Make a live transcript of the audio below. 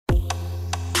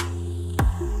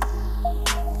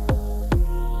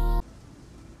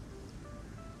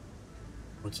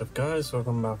What's up, guys?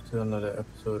 Welcome back to another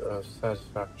episode of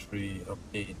Satisfactory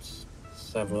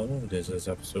Update7. This is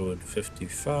episode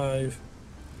 55.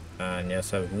 And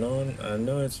yes, I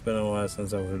know it's been a while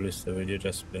since I've released the video,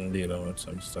 just been dealing with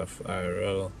some stuff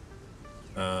IRL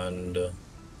and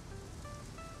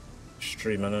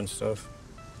streaming and stuff.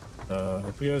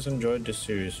 Hope you guys enjoyed this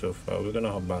series so far. We're gonna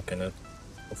hop back in it.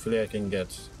 Hopefully I can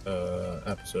get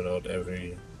episode out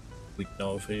every week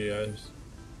now for you guys.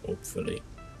 Hopefully.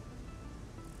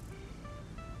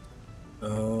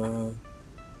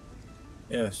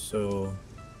 Yeah, so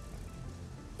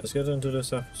let's get into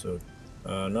this episode.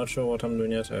 Not sure what I'm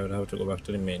doing yet. I would have to go back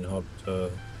to the main hub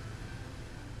to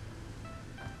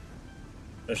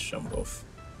just jump off.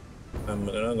 I'm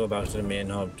gonna go back to the main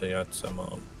hub to get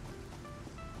some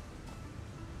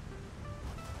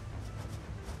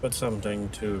put something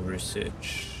to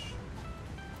research.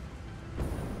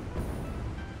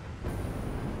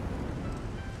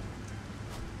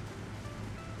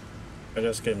 I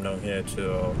just came down here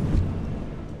to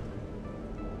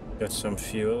get some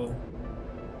fuel.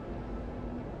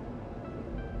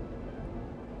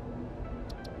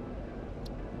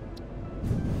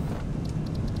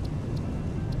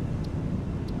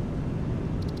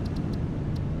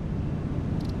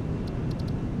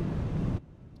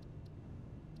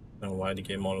 I don't know why the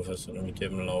game all of a sudden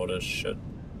became loud as shit.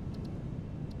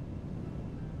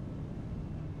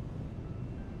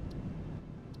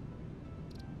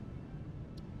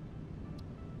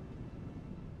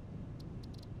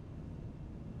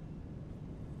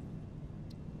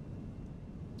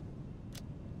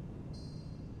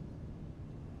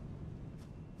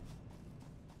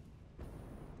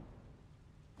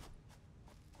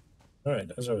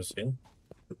 Alright, as I was saying,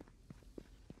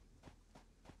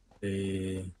 so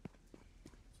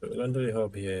we're going to the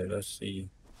hub here. Let's see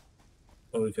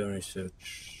what we can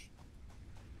research.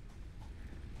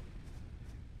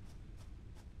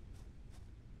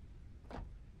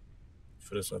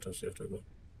 For this auto save to go.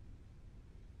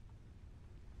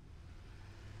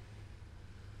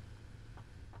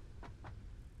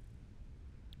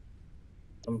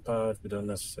 Some parts we don't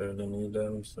necessarily need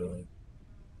them, so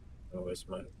I'll waste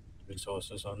my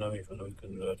resources on them, even though we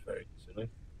can do that very easily.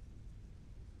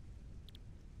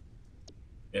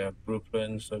 Yeah,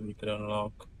 blueprints that we could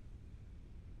unlock.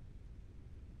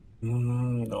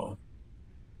 No,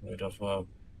 we'd have to have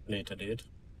a later date.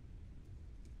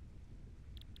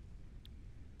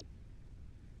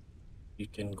 We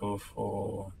can go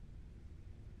for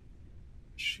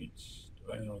sheets.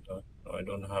 Do I know that? No, I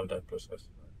don't have that process.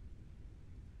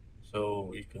 So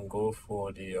we can go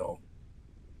for the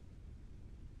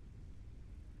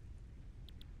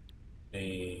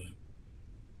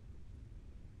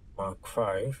Mark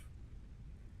 5,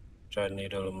 which I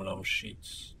need aluminum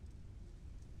sheets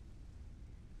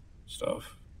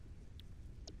stuff.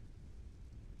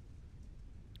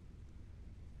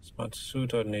 Smart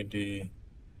suit, I need the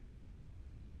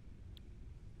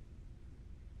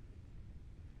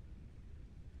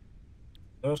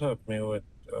that helped me with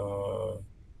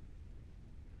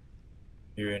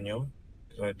uranium,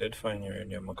 because I did find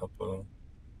uranium a couple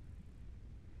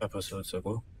episodes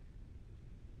ago.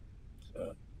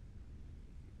 So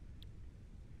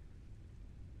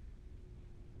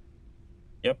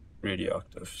yep,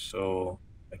 radioactive. So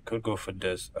I could go for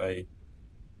this.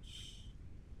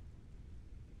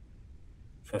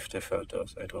 50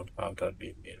 filters. I don't have that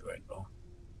being made right now.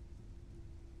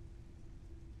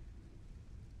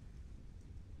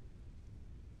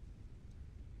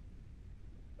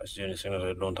 That's the only thing that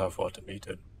I don't have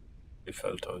automated. The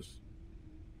filters.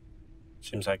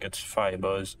 Seems like it's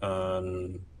fibers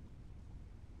and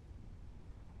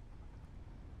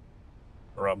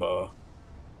rubber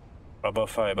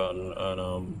fiber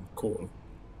and coal.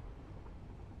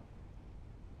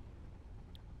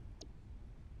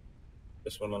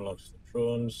 This one unlocks the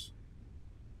drones.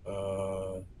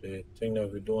 The thing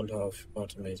that we don't have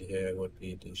automated here would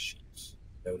be the sheets.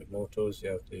 You have the motors,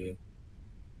 you have the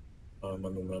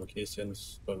aluminum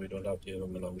casings, but we don't have the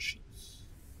aluminum sheets.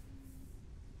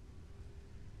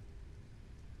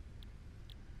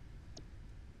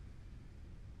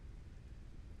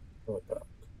 Go back.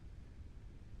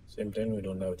 Same thing, we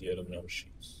don't have the aluminum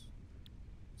sheets.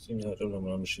 Seems that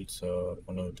aluminum sheets are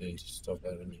one of the stuff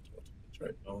that we need to automate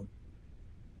right now.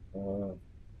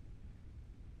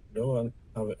 Don't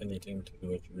have anything to do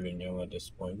with uranium at this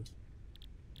point.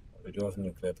 We do have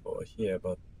nuclear power here,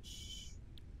 but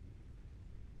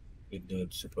we need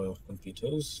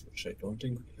supercomputers, which I don't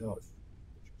think we have.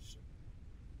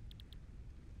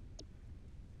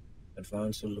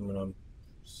 Advanced aluminum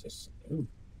processing.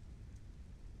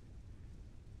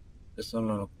 This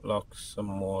unlocks some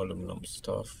more aluminum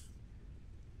stuff.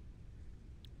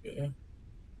 Okay.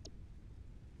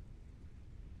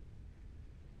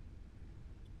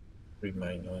 Three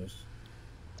miners.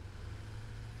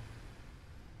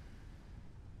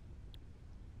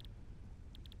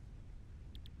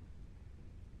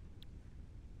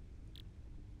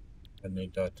 I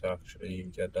need that to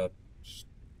actually get that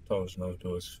 1,000 of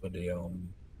those for the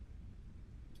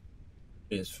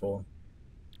phase 4.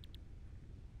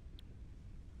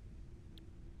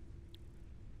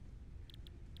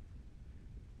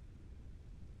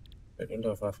 I don't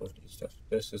have half of these stuff.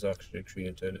 This is actually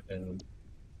created in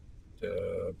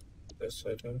this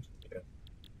I think. Yeah.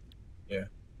 Yeah.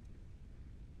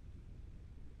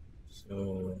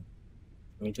 So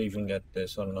for me to even get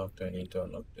this unlocked, I need to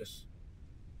unlock this.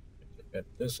 To get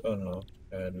this unlocked,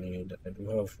 I do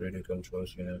have radio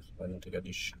controls units. I need to get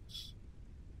these sheets.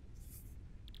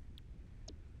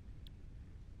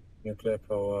 Nuclear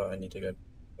power, I need to get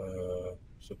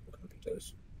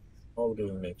supercomputers. How do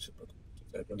we make supercomputers?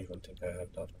 I don't even think I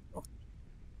have that unlocked.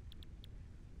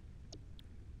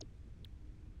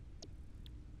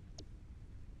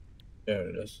 There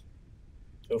it is.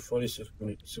 So for these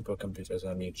supercomputers,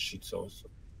 I need sheets also.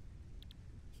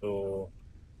 So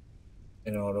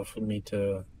in order for me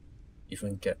to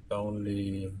even get down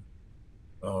the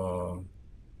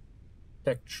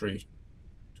tech tree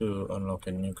to unlock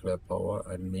a nuclear power,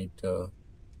 I need to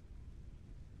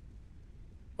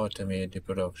automate the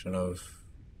production of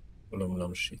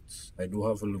aluminum sheets. I do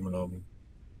have aluminum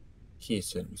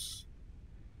casings,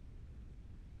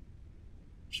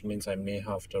 which means I may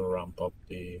have to ramp up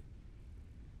the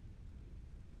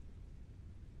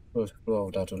first floor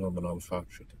of that aluminum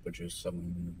factory to produce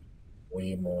some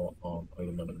way more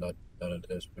aluminum than it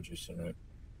is producing right.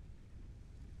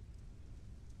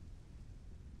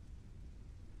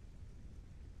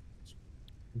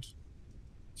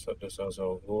 Set this as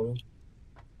our goal.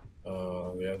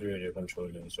 We have the radio control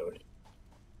units already.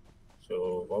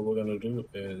 So what we're going to do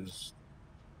is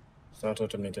start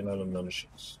automating aluminum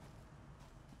sheets,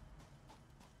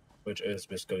 which is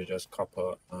basically just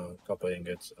copper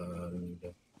ingots and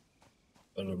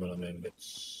aluminum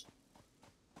ingots.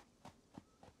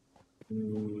 I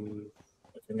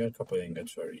can get copper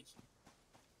ingots very easy.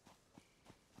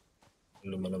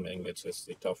 Aluminum ingots is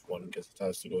the tough one because it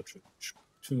has to go through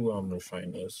two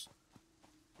refiners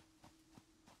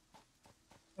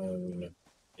and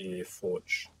a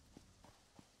forge.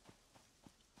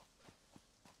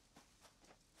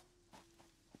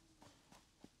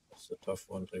 It's a tough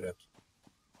one to get.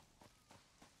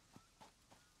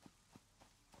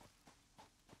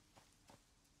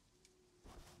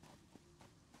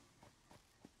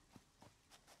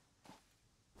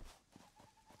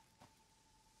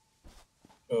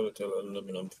 A little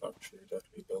aluminum factory that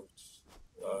we built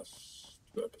last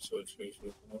 2 episodes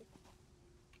recently.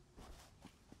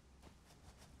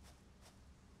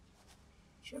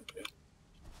 Okay.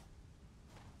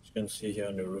 As you can see here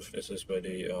on the roof, this is where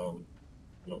the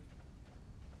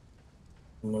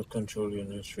remote control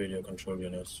units, radio control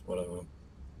units, whatever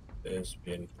is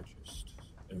being produced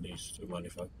in these two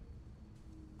manufacturers.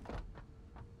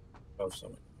 Have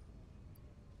some.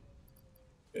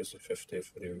 There's a 50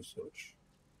 for the research.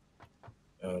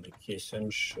 The casing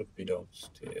should be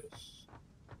downstairs.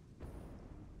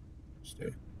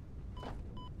 Stay.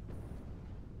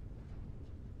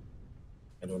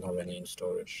 I don't have any in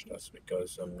storage. That's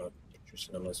because I'm not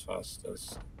producing them as fast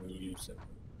as I'm using them.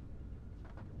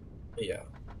 Yeah.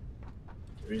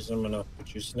 The reason I'm not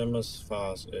producing them as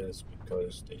fast is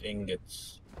because the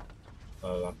ingots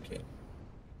are lacking.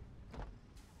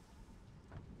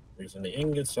 The reason the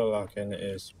ingots are lacking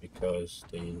is because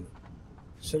the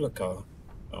silica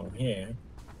down here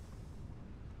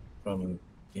from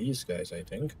these guys, I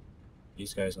think.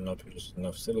 These guys are not producing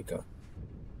enough silica.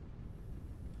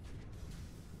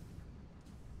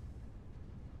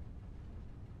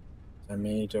 I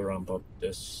may need to ramp up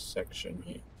this section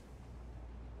here.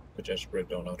 Could just break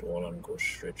down that wall and go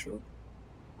straight through.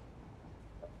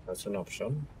 That's an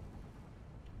option.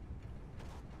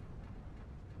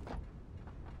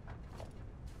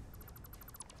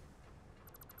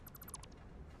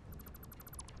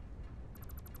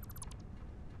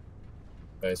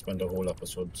 I spent a whole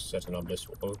episode setting up this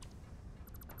wall.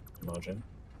 Imagine.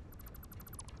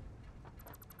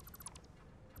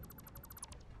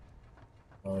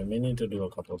 I may need to do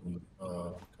a couple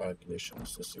of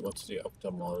calculations to see what's the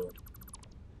optimal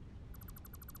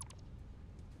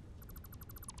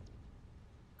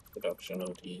production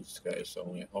of these guys.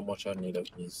 So how much I need of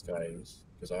these guys,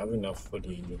 because I have enough for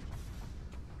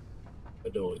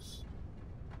those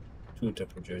two to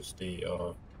produce the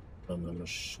aluminum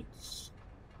sheets.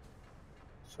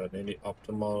 So So I need the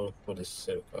optimal for the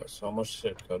silica. So how much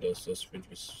silica does this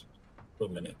produce per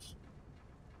minute?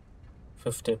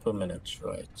 50 per minute,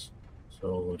 right?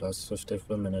 So that's 50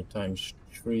 per minute times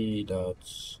 3,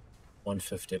 that's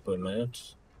 150 per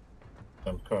minute.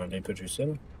 I'm currently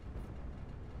producing.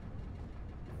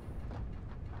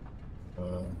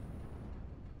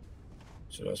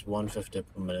 So that's 150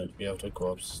 per minute. We have to go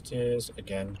upstairs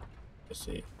again to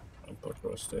see input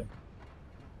roster.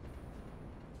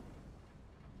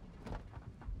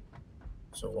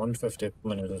 So 150 per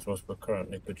minute is what we're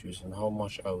currently producing. How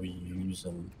much are we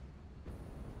using?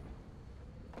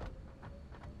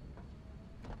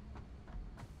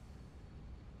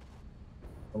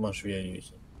 How much we are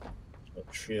using? So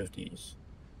 3 of these.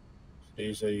 So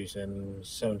these are using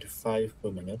 75 per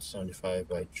minute. 75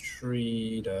 by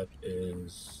 3, that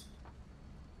is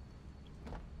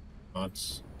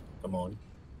not, come on.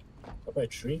 Not by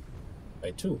 3?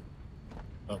 By 2.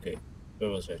 Okay,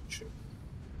 where was that 3?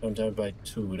 75 by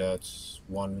 2, that's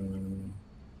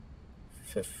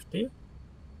 150?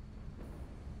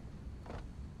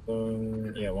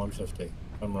 Yeah, 150.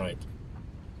 I'm right.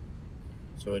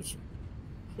 So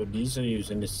these are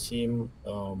using the same,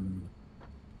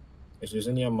 it's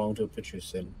using the amount of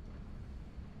producing.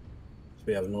 So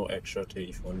we have no extra to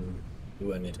even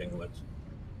do anything with.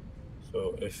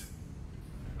 So if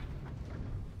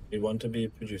we want to be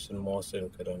producing more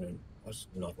silica, then that's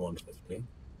not 150.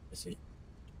 Let's see.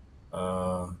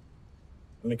 Let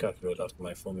me calculate that on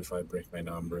my phone before I break my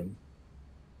damn brain.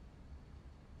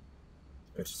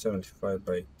 It's 75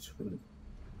 by 2.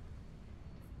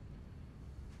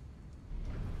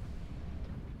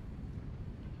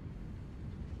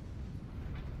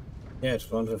 Yeah,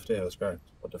 it's 150, that's correct.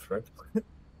 What the frick?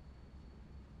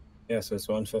 Yeah, so it's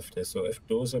 150. So if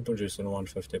those are producing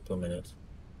 150 per minute,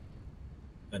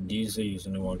 and these are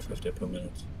using 150 per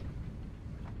minute,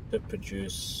 they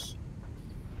produce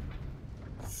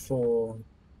 4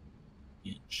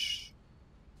 each.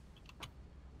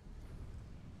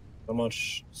 How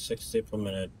much? 60 per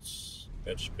minute,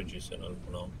 it's producing, I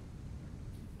don't know.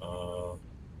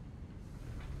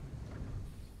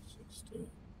 60.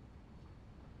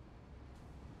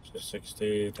 So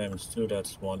 60 times 2,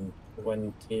 that's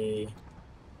 120.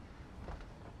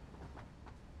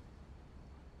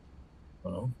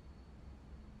 Oh,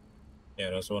 yeah,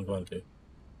 that's 120.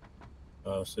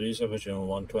 So these are between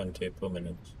 120 per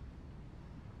minute.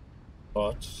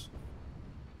 But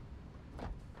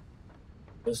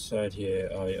this side here,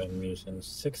 I am using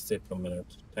 60 per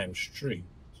minute times 3.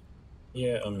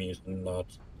 Here I'm using that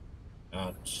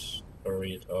at a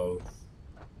rate of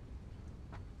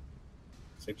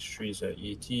 6 trees are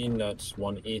 18, that's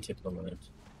 180 per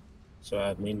minute. So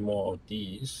I need more of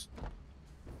these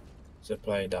to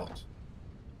apply that.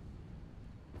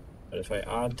 But if I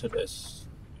add to this,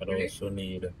 I'd also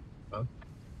need, huh?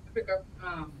 Pick up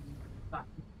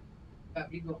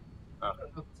that you go.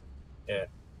 Yeah.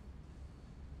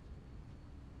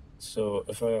 So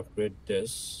if I upgrade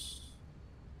this,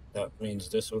 that means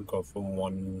this will go from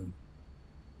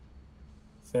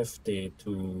 150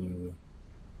 to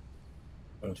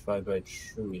 25 by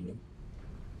 3.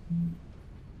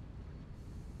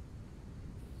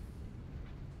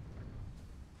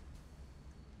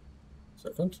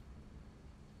 Second.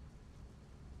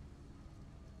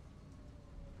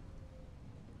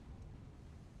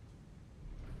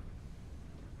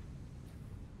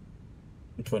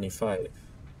 225.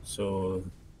 So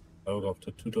I will go up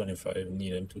to 225,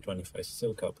 needing 225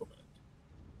 silica per minute.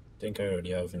 I think I already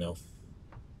have enough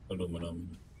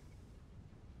aluminum.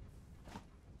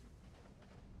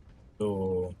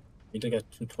 So need to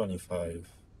get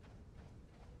 225.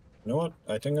 You know what?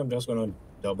 I think I'm just gonna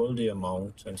double the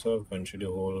amount instead of going through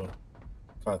the whole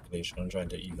calculation and trying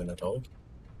to even it out.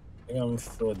 I think I'm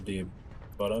for the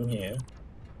bottom here.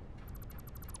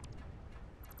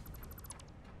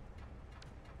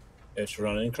 It's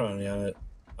running currently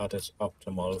at its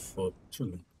optimal for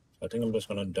 2. So I think I'm just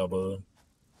gonna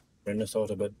bring this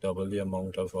out a bit, double the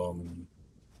amount of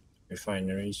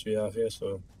refineries we have here.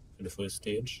 So for the first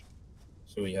stage,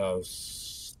 so we have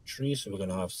 3, so we're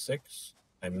gonna have 6.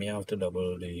 I may have to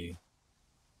double the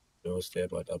dose there,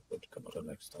 but that would come out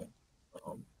next time.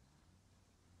 I'll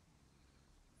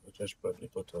just probably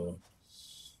put a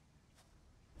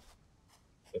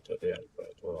filter there,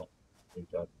 but well, leave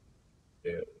that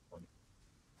there.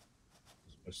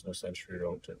 There's no sense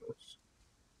rerouting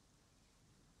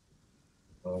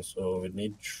those. So we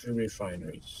need 3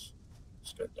 refineries.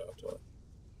 Let's get that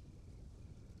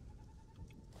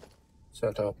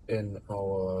set up in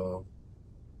our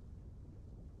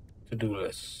to-do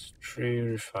list. 3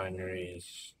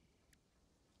 refineries.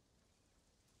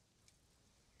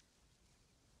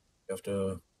 You have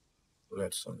to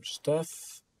get some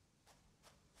stuff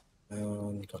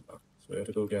and come back. So we have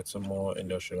to go get some more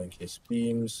industrial encased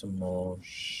beams, some more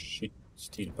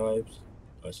steel pipes.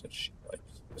 I said sheet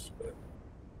pipes. This way.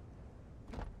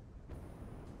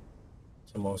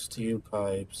 Some more steel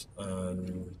pipes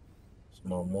and some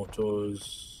more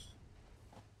motors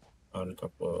and a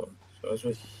couple. So as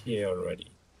we're here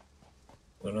already,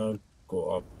 we're gonna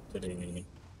go up to the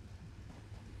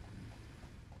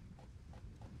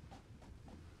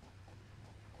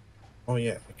oh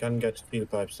yeah, we can get steel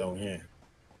pipes down here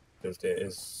because there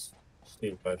is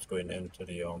steel pipes going into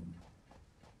the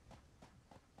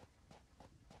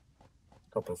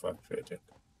copper factory, I think.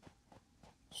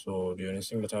 So the only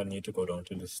thing that I need to go down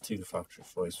to the steel factory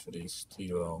for is for the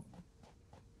steel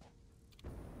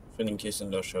filling case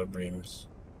industrial beams.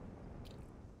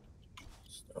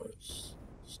 So it's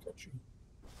sketchy.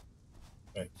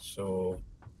 Right, so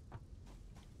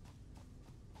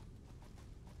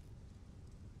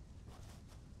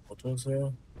motors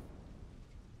here.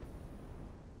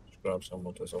 Just grab some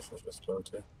motors off of this belt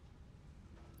here.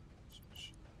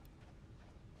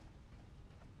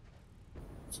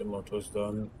 The motors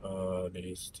done,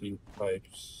 the steel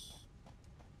pipes.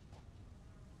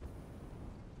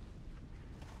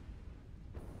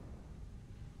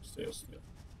 Stay still.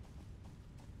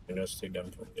 You just take them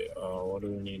from there. What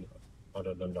do we need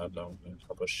other than that down here? A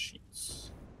couple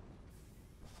sheets.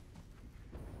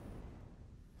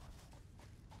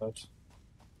 That.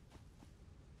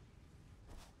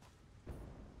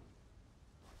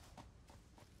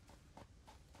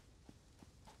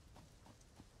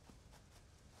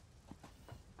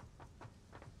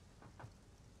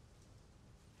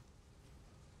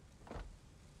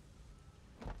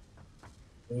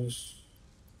 This.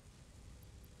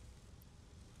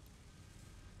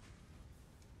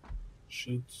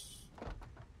 Sheets.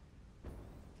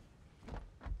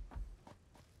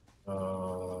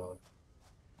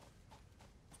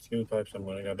 Steel pipes, I'm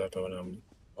gonna get that when I'm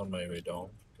on my way down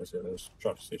because there's a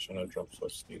truck station that drops for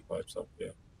steel pipes up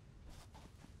there.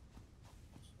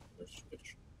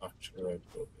 Which actually right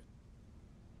over here.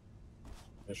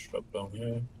 Let's drop down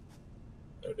here.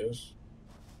 There it is.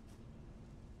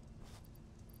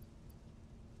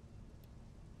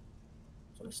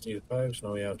 Some steel pipes.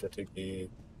 Now we have to take the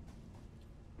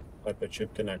pipe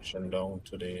chip connection down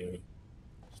to the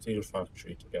steel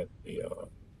factory to get the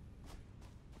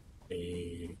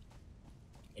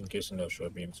encased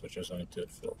industrial beams, which is on the third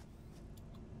floor.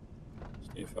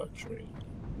 Steel factory.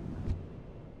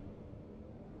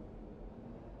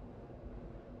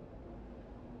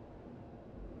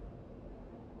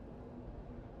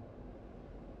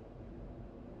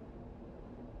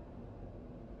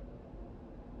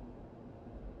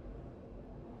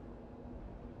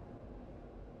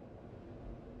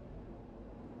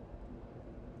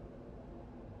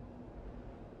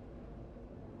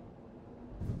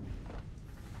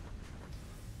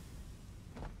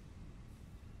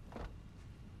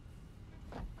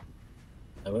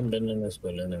 I haven't been in this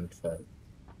building in fact.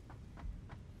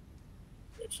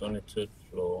 It's on the third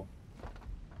floor.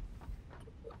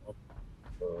 Up,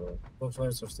 what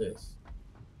flights of this?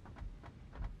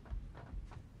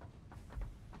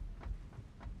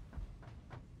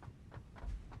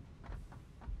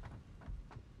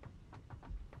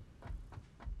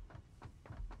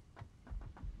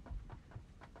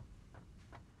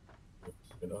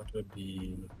 So that would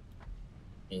be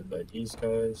made by these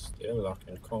guys. They're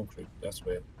locking concrete. That's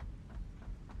where.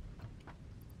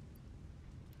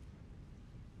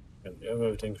 And we have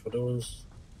everything for those.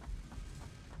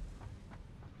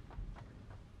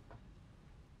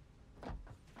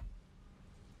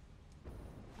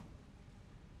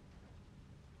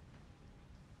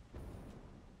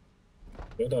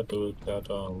 Where that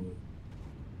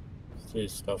steel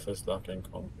stuff is locking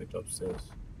concrete upstairs.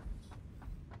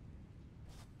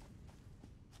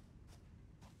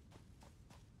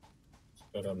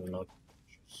 But I'm not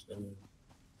interested.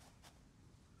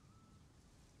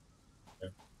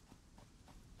 Okay.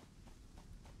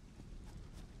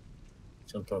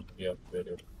 Some property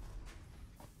upgraded.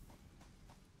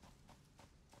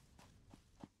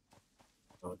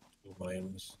 Not 2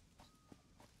 mines.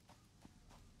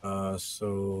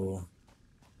 So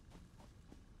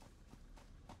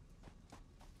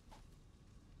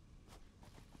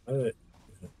I,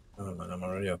 oh man, I'm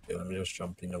already up here. Let me just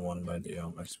jump in the one by the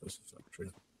explosive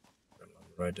factory.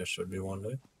 Right, there should be one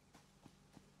there.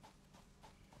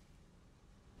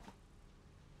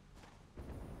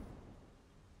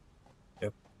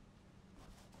 Yep.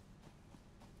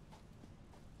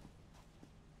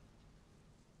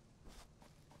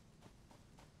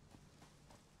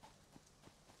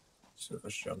 So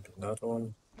let's jump in that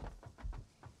one.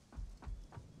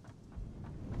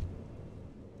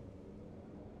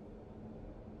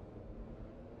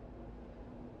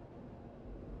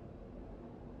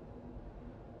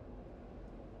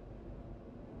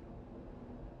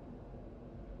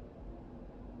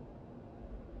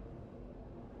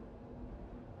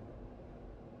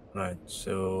 Right,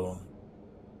 so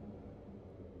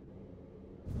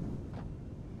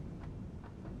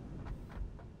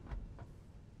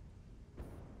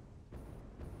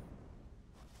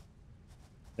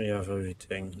we have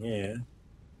everything here.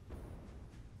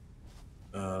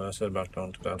 Let's head back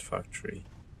down to that factory.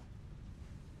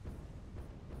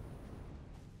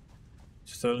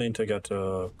 Still need to get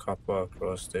a copper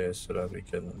across there so that we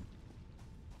can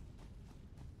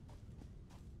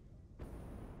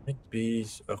make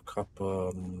these a copper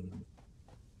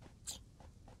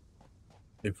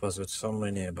deposit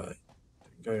somewhere nearby. I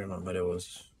think I remember there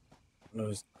was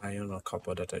iron or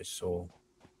copper that I saw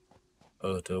a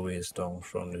little ways down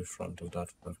from the front of that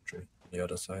factory, the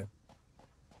other side.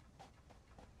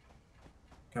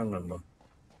 Can't remember.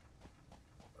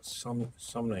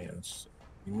 Something else.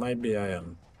 Might be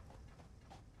iron.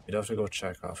 We'd have to go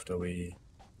check after we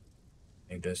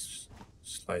make this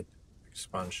slight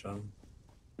expansion.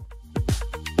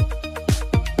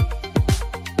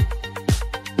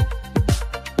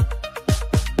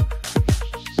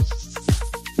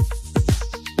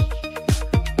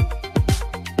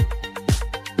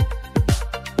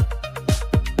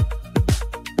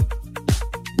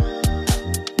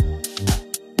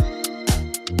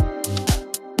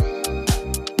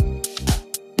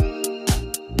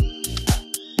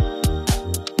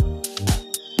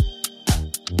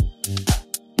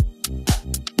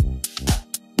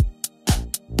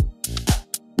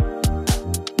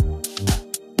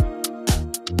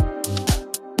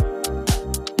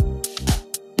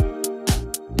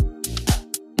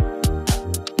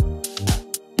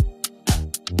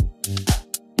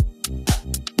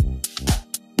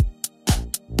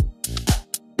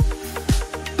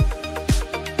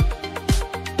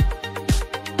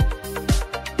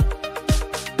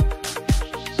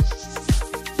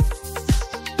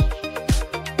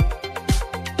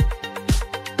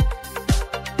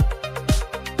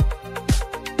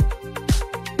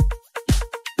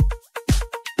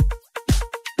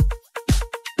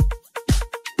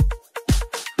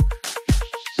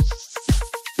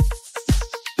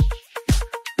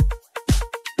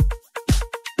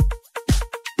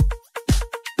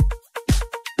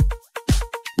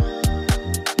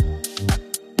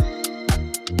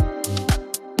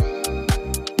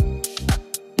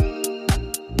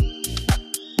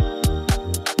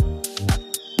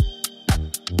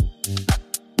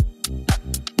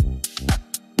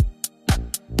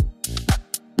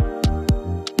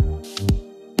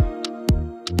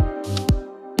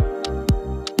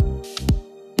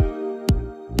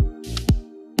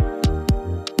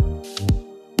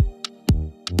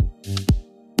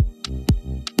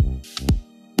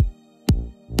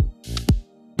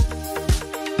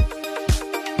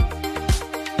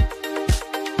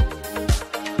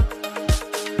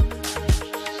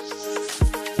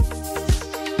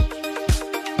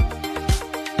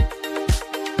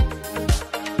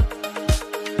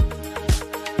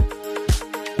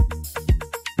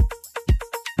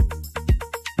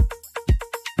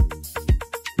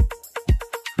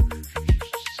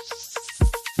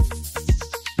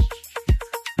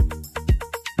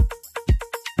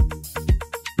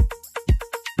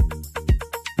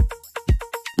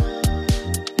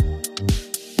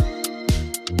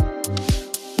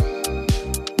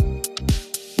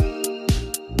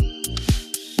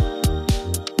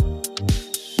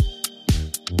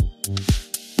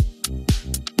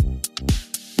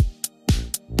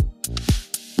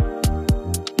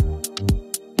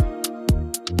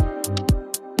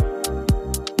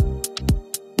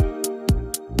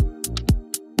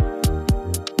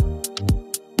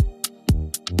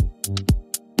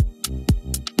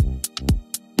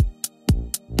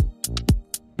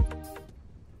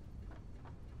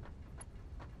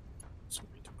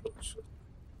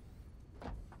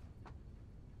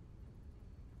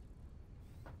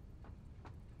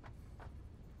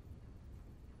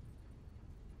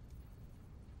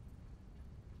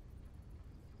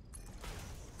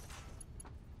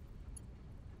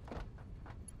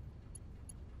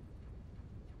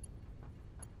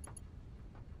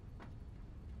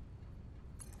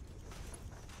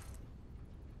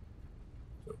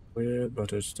 Weird,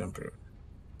 but it's temporary.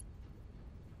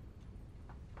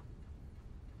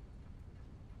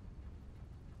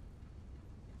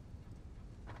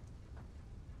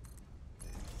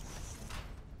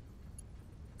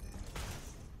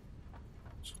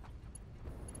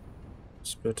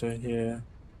 Splitter here.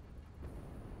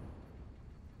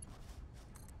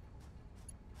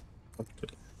 Up to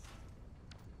there.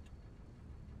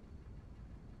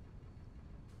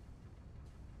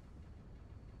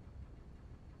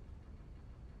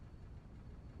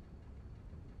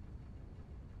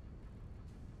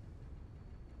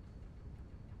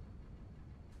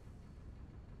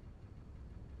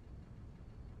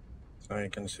 Now you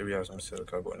can see we have some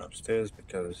silica going upstairs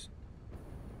because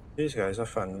these guys are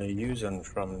finally using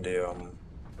from the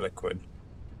liquid.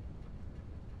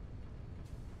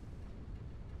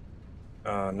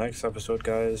 Next episode,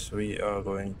 guys, we are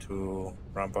going to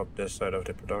ramp up this side of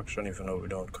the production, even though we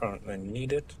don't currently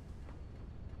need it.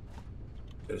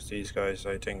 Because these guys,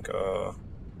 I think,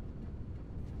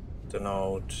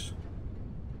 denote...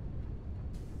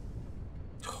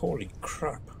 Holy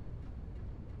crap.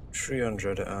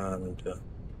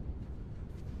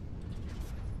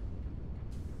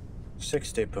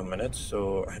 360 per minute,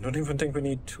 so I don't even think we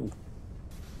need 2.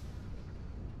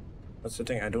 That's the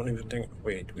thing, I don't even think...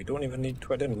 Wait, we don't even need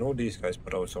 2. I didn't know these guys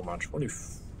put out so much. Holy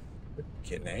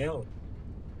freaking hell.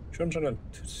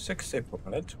 260 per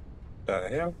minute? The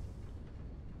hell?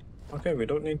 Okay, we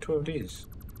don't need 2 of these.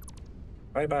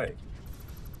 Bye-bye.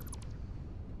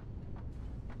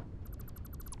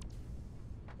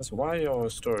 That's why our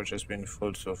storage has been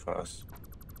full so fast.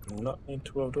 We do not need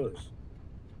 2 of those.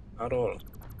 At all.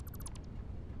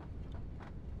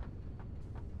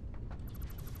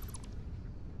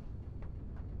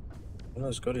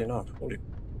 That's good enough. Holy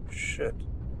shit.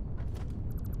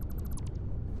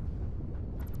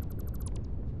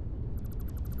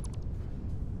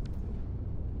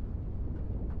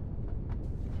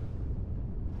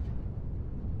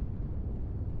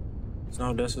 So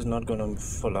now this is not gonna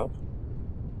fill up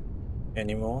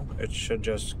anymore. It should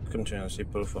just continuously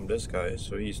pull from this guy,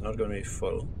 so he's not gonna be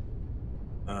full.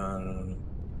 And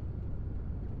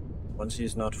once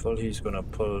he's not full, he's gonna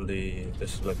pull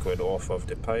this liquid off of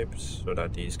the pipes so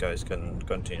that these guys can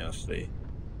continuously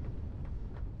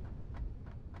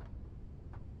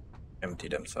empty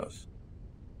themselves.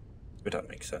 If that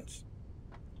makes sense.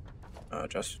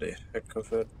 Just for the heck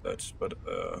of it, let's put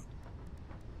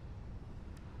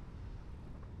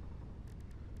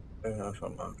if I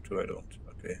mark 2, I don't.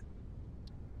 Okay.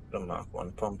 I'll mark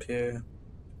 1 pump here.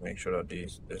 Make sure that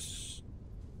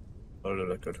all the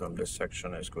liquid from this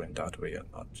section is going that way and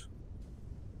not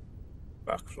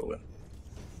backflowing.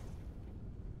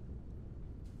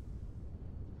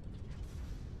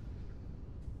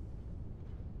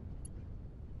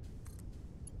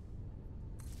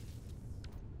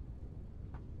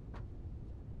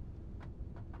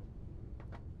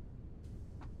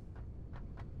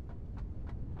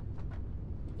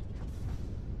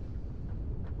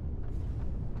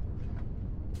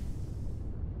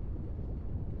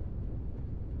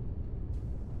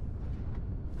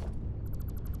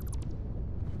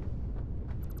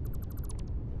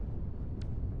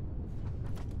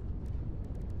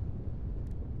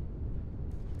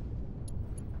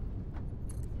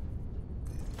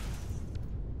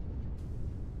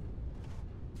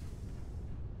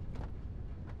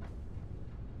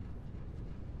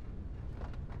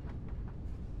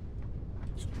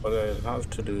 What I have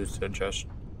to do to just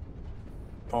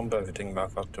pump everything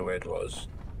back up to where it was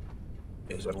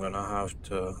is I'm gonna have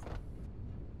to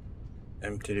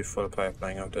empty the full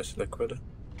pipeline of this liquid.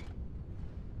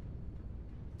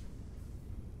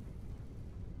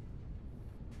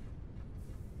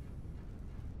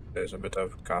 There's a bit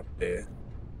of gap there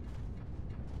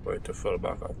for it to fill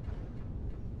back up.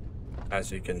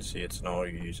 As you can see, it's now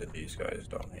using these guys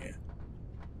down here.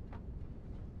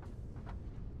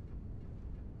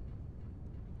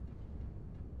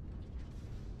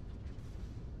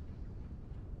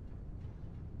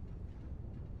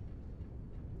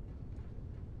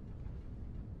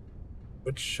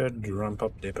 Which should ramp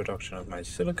up the production of my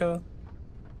silica.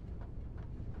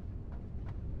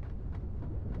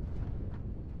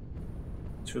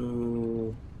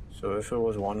 So if it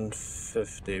was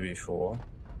 150 before,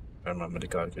 I remember the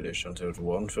calculations, it was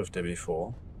 150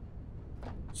 before.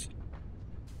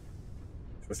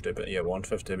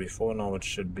 150 before, now it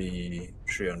should be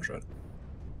 300.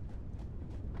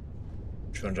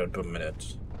 300 per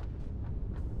minute.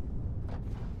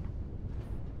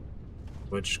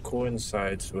 Which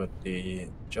coincides with the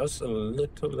just a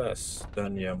little less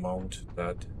than the amount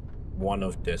that one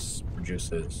of this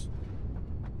produces,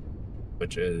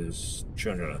 which is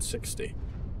 360.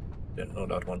 Didn't know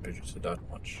that one produces that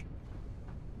much.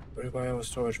 But why our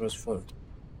storage was full.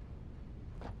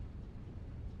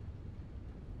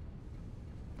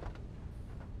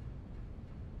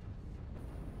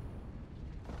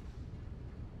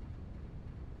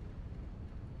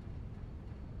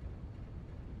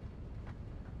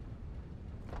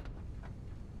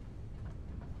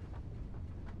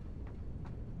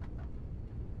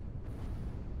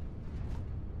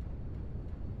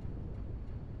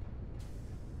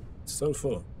 Still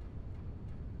full.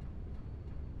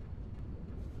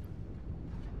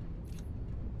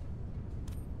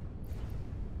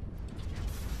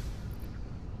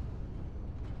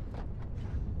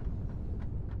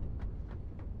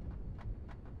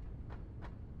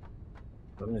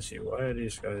 Let me see, why are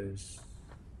these guys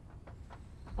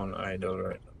on idle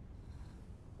right now?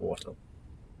 Water.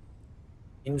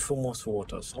 Infamous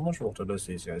waters. How much water does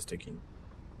these guys take in?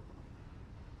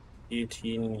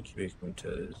 18 cubic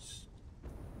meters.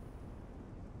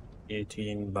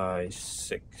 18 by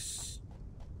 6.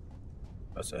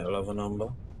 That's a hell of a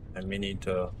number. And we need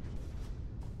to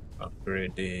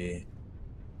upgrade the...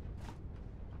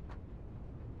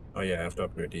 Oh yeah, I have to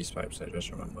upgrade these pipes, I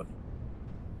just remembered.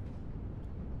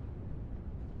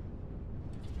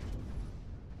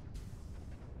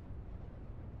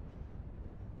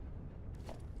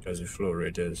 Because the flow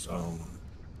rate is not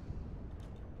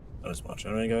as much.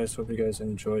 Anyway guys, hope you guys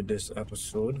enjoyed this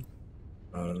episode.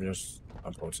 I'm just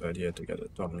up outside here to get a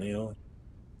thumbnail.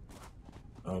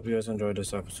 I hope you guys enjoyed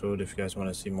this episode. If you guys want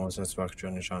to see more Satisfactory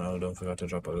on the channel, don't forget to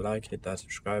drop a like, hit that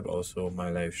subscribe. Also,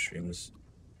 my live streams.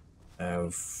 I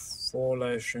have 4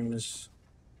 live streams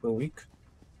per week.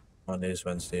 Mondays,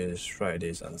 Wednesdays,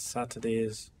 Fridays, and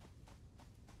Saturdays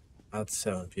at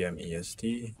 7 p.m.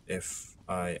 EST. If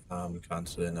I am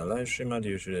canceling a live stream, I'd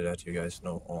usually let you guys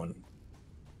know on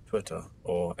Twitter,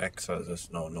 or X as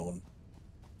it's now known.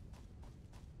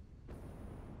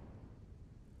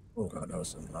 Oh god, that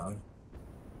was a lag.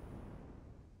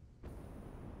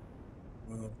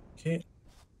 Okay.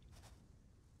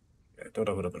 I thought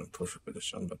I would have been in perfect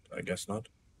position, but I guess not.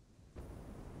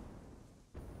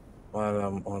 While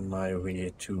I'm on my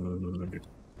way to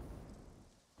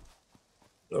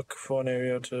look for an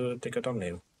area to take a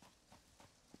thumbnail.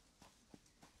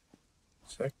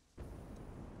 Sec.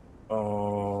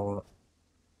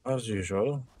 As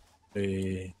usual,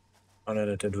 the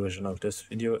unedited version of this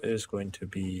video is going to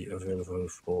be available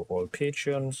for all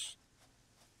patrons.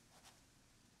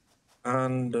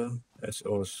 And it's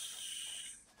also...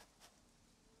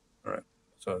 Alright,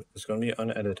 so it's going to be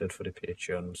unedited for the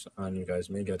patrons, and you guys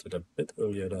may get it a bit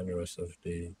earlier than the rest of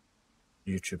the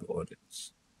YouTube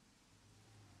audience.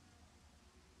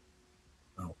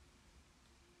 Oh.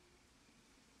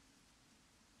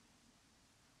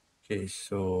 Okay,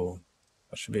 so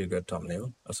that should be a good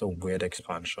thumbnail. That's a weird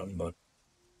expansion, but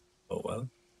oh well.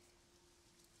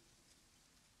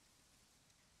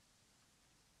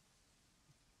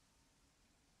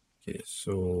 Okay,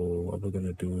 so what we're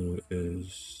gonna do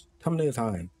is thumbnail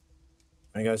time.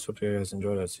 I guys hope you guys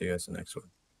enjoyed. I'll see you guys in the next one.